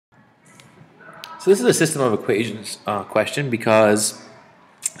So this is a system of equations question because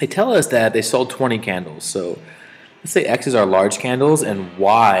they tell us that they sold 20 candles. So let's say X is our large candles and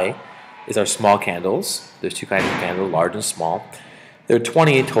Y is our small candles. There's two kinds of candles, large and small. There are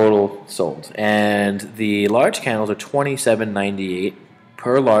 20 total sold, and the large candles are $27.98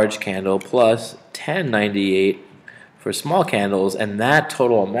 per large candle plus $10.98 for small candles, and that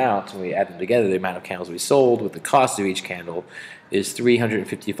total amount, when we add them together, the amount of candles we sold with the cost of each candle, is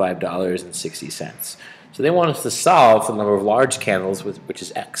 $355.60. So they want us to solve for the number of large candles, which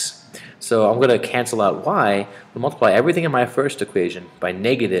is X. So I'm going to cancel out Y and multiply everything in my first equation by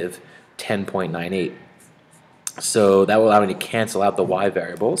negative 10.98. So that will allow me to cancel out the Y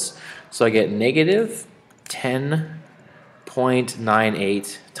variables. So I get negative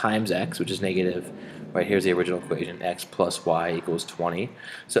 10.98 times X, which is negative. Right, here's the original equation, X plus Y equals 20.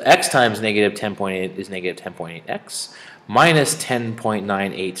 So X times negative 10.8 is negative 10.8X minus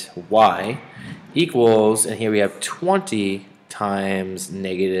 10.98Y equals, and here we have 20 times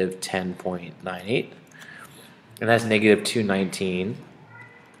negative 10.98, and that's negative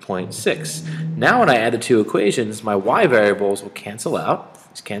 219.6. Now when I add the two equations, my Y variables will cancel out,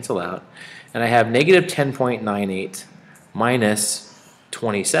 and I have negative 10.98 minus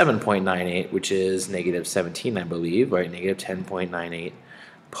 27.98, which is negative 17, I believe, right? Negative 10.98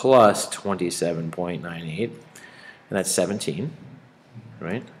 plus 27.98, and that's 17,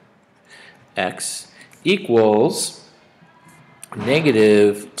 right? X equals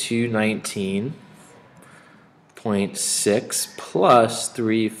negative 219.6 plus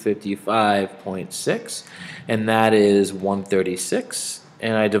 355.6, and that is 136,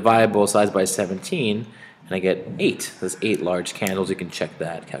 and I divide both sides by 17, and I get 8. There's 8 large candles. You can check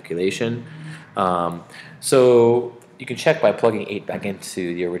that calculation. So you can check by plugging 8 back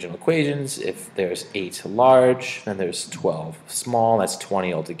into the original equations. If there's 8 large, then there's 12 small. That's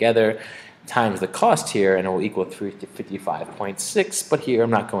 20 altogether. Times the cost here, and it will equal 355.6. But here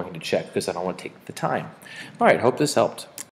I'm not going to check because I don't want to take the time. All right, hope this helped.